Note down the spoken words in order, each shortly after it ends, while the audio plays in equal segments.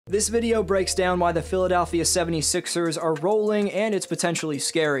This video breaks down why the Philadelphia 76ers are rolling, and it's potentially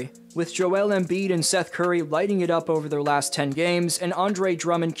scary. With Joel Embiid and Seth Curry lighting it up over their last 10 games, and Andre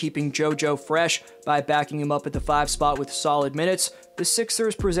Drummond keeping JoJo fresh by backing him up at the 5 spot with solid minutes, the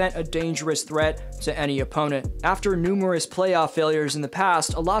Sixers present a dangerous threat to any opponent. After numerous playoff failures in the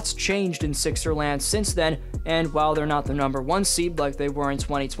past, a lot's changed in Sixerland since then, and while they're not the #1 seed like they were in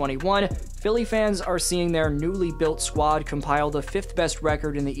 2021, Philly fans are seeing their newly built squad compile the 5th best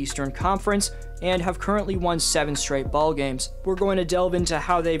record in the Eastern Conference and have currently won 7 straight ball games. We're going to delve into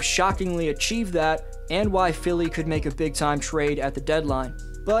how they've shockingly achieved that and why Philly could make a big-time trade at the deadline.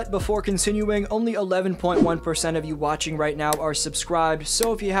 But before continuing, only 11.1% of you watching right now are subscribed,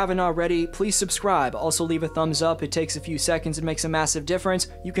 so if you haven't already, please subscribe. Also leave a thumbs up, it takes a few seconds and makes a massive difference.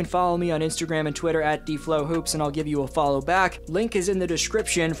 You can follow me on Instagram and Twitter at dflowhoops and I'll give you a follow back. Link is in the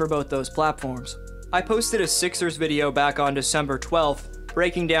description for both those platforms. I posted a Sixers video back on December 12th,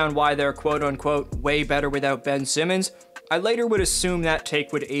 breaking down why they're quote-unquote way better without Ben Simmons. I later would assume that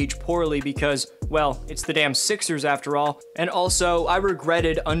take would age poorly because, well, it's the damn Sixers after all, and also I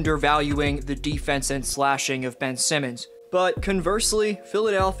regretted undervaluing the defense and slashing of Ben Simmons. But conversely,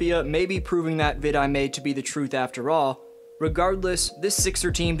 Philadelphia may be proving that vid I made to be the truth after all. Regardless, this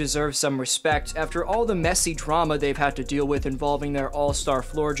Sixer team deserves some respect after all the messy drama they've had to deal with involving their all-star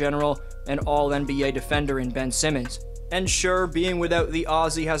floor general and all-NBA defender in Ben Simmons. And sure, being without the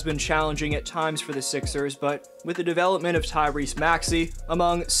Aussie has been challenging at times for the Sixers, but with the development of Tyrese Maxey,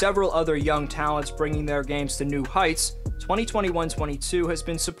 among several other young talents bringing their games to new heights, 2021-22 has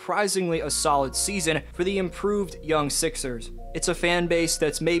been surprisingly a solid season for the improved young Sixers. It's a fan base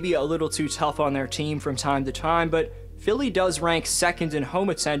that's maybe a little too tough on their team from time to time, but Philly does rank second in home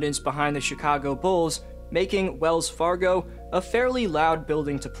attendance behind the Chicago Bulls, making Wells Fargo a fairly loud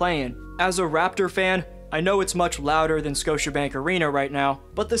building to play in. As a Raptor fan, I know it's much louder than Scotiabank Arena right now,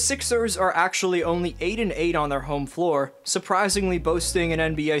 but the Sixers are actually only 8-8 on their home floor, surprisingly boasting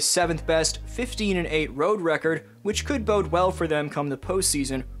an NBA's 7th best 15-8 road record, which could bode well for them come the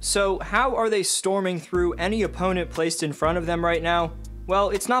postseason. So how are they storming through any opponent placed in front of them right now? Well,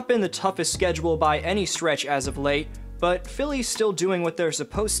 it's not been the toughest schedule by any stretch as of late, but Philly's still doing what they're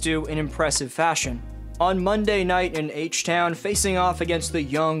supposed to in impressive fashion. On Monday night in H-Town, facing off against the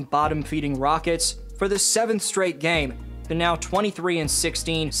young, bottom-feeding Rockets, for the 7th straight game, the now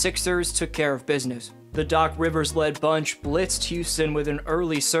 23-16 Sixers took care of business. The Doc Rivers-led bunch blitzed Houston with an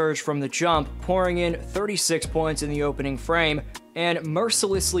early surge from the jump, pouring in 36 points in the opening frame, and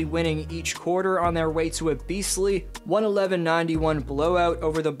mercilessly winning each quarter on their way to a beastly 111-91 blowout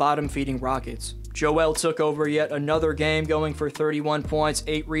over the bottom-feeding Rockets. Joel took over yet another game, going for 31 points,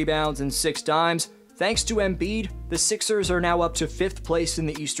 8 rebounds, and 6 dimes. Thanks to Embiid, the Sixers are now up to 5th place in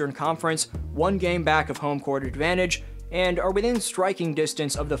the Eastern Conference, 1 game back of home court advantage, and are within striking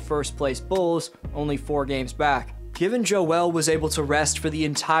distance of the 1st place Bulls, only 4 games back. Given Joel was able to rest for the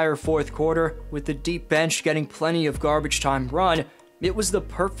entire 4th quarter, with the deep bench getting plenty of garbage time run, it was the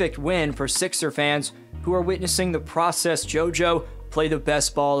perfect win for Sixer fans who are witnessing the process JoJo play the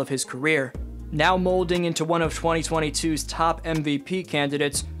best ball of his career. Now molding into one of 2022's top MVP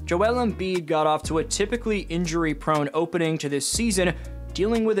candidates, Joel Embiid got off to a typically injury-prone opening to this season,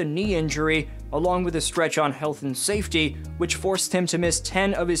 dealing with a knee injury, along with a stretch on health and safety, which forced him to miss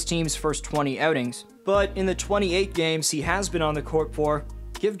 10 of his team's first 20 outings. But in the 28 games he has been on the court for,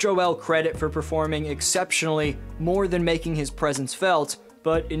 give Joel credit for performing exceptionally, more than making his presence felt,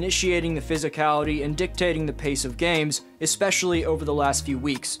 but initiating the physicality and dictating the pace of games, especially over the last few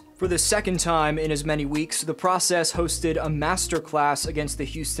weeks. For the 2nd time in as many weeks, the process hosted a masterclass against the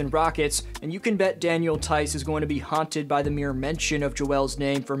Houston Rockets, and you can bet Daniel Theis is going to be haunted by the mere mention of Joel's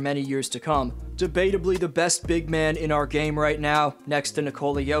name for many years to come. Debatably the best big man in our game right now, next to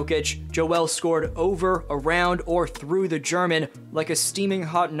Nikola Jokic, Joel scored over, around, or through the German like a steaming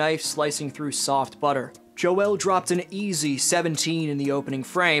hot knife slicing through soft butter. Joel dropped an easy 17 in the opening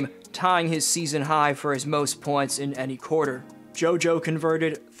frame, tying his season high for his most points in any quarter. JoJo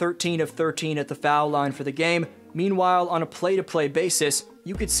converted 13 of 13 at the foul line for the game. Meanwhile, on a play-to-play basis,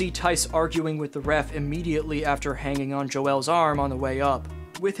 you could see Theis arguing with the ref immediately after hanging on Joel's arm on the way up.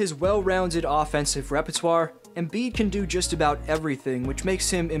 With his well-rounded offensive repertoire, Embiid can do just about everything, which makes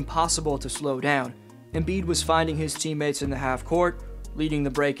him impossible to slow down. Embiid was finding his teammates in the half-court, leading the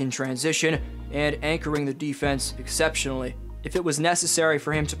break in transition, and anchoring the defense exceptionally. If it was necessary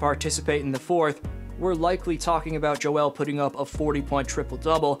for him to participate in the 4th, we're likely talking about Joel putting up a 40-point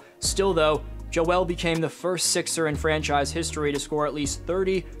triple-double. Still though, Joel became the first Sixer in franchise history to score at least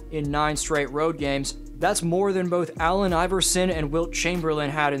 30 in 9 straight road games. That's more than both Allen Iverson and Wilt Chamberlain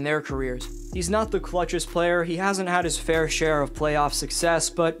had in their careers. He's not the clutchest player, he hasn't had his fair share of playoff success,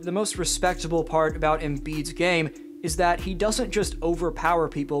 but the most respectable part about Embiid's game is that he doesn't just overpower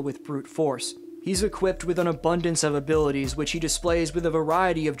people with brute force. He's equipped with an abundance of abilities, which he displays with a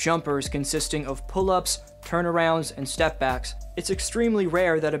variety of jumpers consisting of pull-ups, turnarounds, and step-backs. It's extremely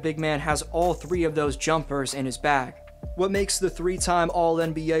rare that a big man has all 3 of those jumpers in his bag. What makes the 3-time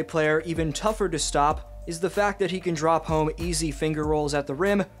All-NBA player even tougher to stop is the fact that he can drop home easy finger rolls at the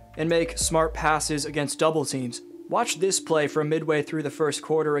rim and make smart passes against double teams. Watch this play from midway through the first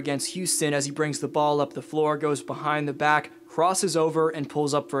quarter against Houston as he brings the ball up the floor, goes behind the back, crosses over, and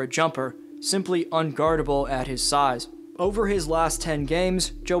pulls up for a jumper. Simply unguardable at his size. Over his last 10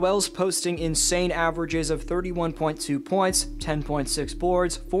 games, Joel's posting insane averages of 31.2 points, 10.6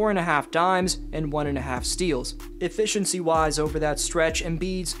 boards, 4.5 dimes, and 1.5 steals. Efficiency-wise over that stretch,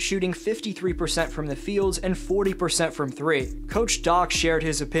 Embiid's shooting 53% from the field and 40% from 3. Coach Doc shared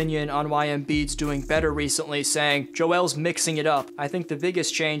his opinion on why Embiid's doing better recently, saying, "Joel's mixing it up. I think the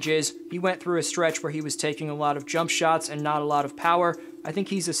biggest change is he went through a stretch where he was taking a lot of jump shots and not a lot of power. I think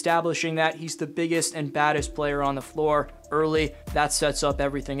he's establishing that he's the biggest and baddest player on the floor early. That sets up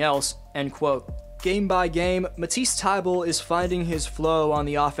everything else." End quote. Game by game, Matisse Thybulle is finding his flow on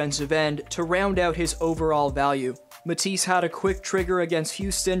the offensive end to round out his overall value. Matisse had a quick trigger against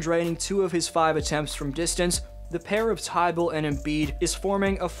Houston, draining 2 of his 5 attempts from distance. The pair of Thybulle and Embiid is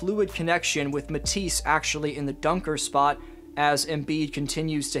forming a fluid connection, with Matisse actually in the dunker spot as Embiid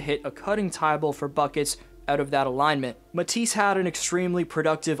continues to hit a cutting Thybulle for buckets out of that alignment. Matisse had an extremely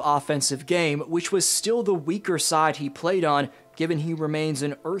productive offensive game, which was still the weaker side he played on, given he remains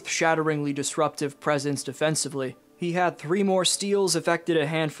an earth-shatteringly disruptive presence defensively. He had 3 more steals, affected a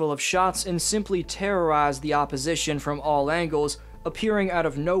handful of shots, and simply terrorized the opposition from all angles, appearing out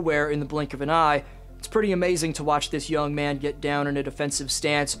of nowhere in the blink of an eye. It's pretty amazing to watch this young man get down in a defensive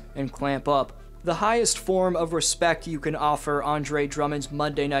stance and clamp up. The highest form of respect you can offer Andre Drummond's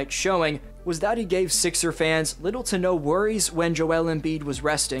Monday night showing was that he gave Sixer fans little to no worries when Joel Embiid was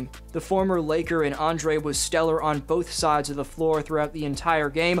resting. The former Laker and Andre was stellar on both sides of the floor throughout the entire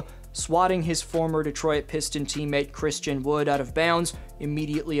game, swatting his former Detroit Piston teammate Christian Wood out of bounds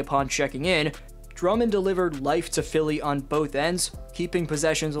immediately upon checking in. Drummond delivered life to Philly on both ends, keeping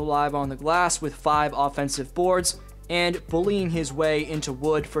possessions alive on the glass with 5 offensive boards, and bullying his way into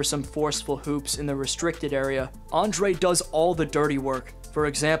Wood for some forceful hoops in the restricted area. Andre does all the dirty work. For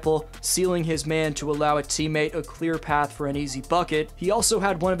example, sealing his man to allow a teammate a clear path for an easy bucket. He also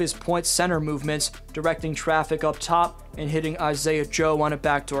had one of his point center movements, directing traffic up top and hitting Isaiah Joe on a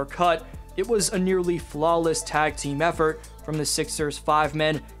backdoor cut. It was a nearly flawless tag team effort from the Sixers' 5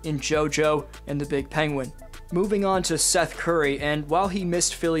 men in JoJo and the Big Penguin. Moving on to Seth Curry, and while he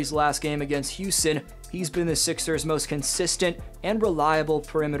missed Philly's last game against Houston, he's been the Sixers' most consistent and reliable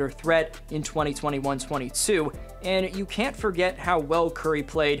perimeter threat in 2021-22, and you can't forget how well Curry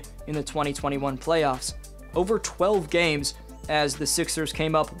played in the 2021 playoffs. Over 12 games, as the Sixers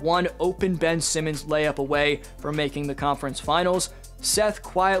came up one open Ben Simmons layup away from making the conference finals, Seth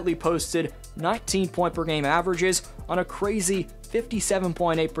quietly posted 19-point-per-game averages on a crazy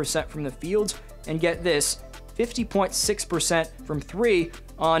 57.8% from the field, and get this, 50.6% from 3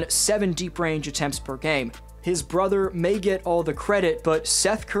 on 7 deep-range attempts per game. His brother may get all the credit, but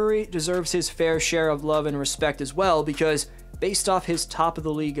Seth Curry deserves his fair share of love and respect as well, because based off his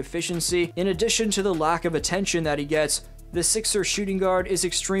top-of-the-league efficiency, in addition to the lack of attention that he gets, the Sixers shooting guard is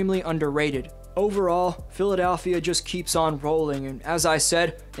extremely underrated. Overall, Philadelphia just keeps on rolling, and as I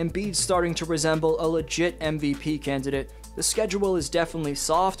said, Embiid's starting to resemble a legit MVP candidate. The schedule is definitely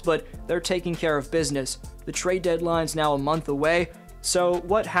soft, but they're taking care of business. The trade deadline's now a month away, so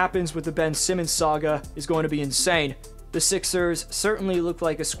what happens with the Ben Simmons saga is going to be insane. The Sixers certainly look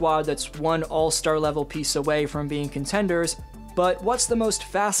like a squad that's one all-star level piece away from being contenders, but what's the most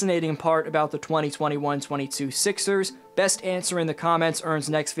fascinating part about the 2021-22 Sixers? Best answer in the comments earns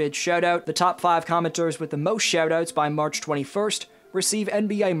next vid shoutout. The top 5 commenters with the most shoutouts by March 21st receive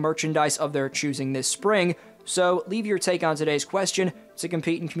NBA merchandise of their choosing this spring, so leave your take on today's question to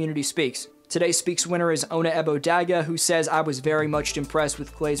compete in Community Speaks. Today's Speaks winner is Ona Ebodaga, who says, "I was very much impressed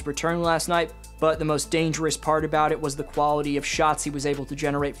with Clay's return last night, but the most dangerous part about it was the quality of shots he was able to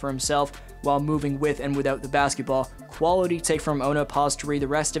generate for himself while moving with and without the basketball." Quality take from Ona. Pause to read the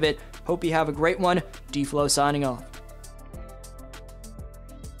rest of it. Hope you have a great one. D-Flow signing off.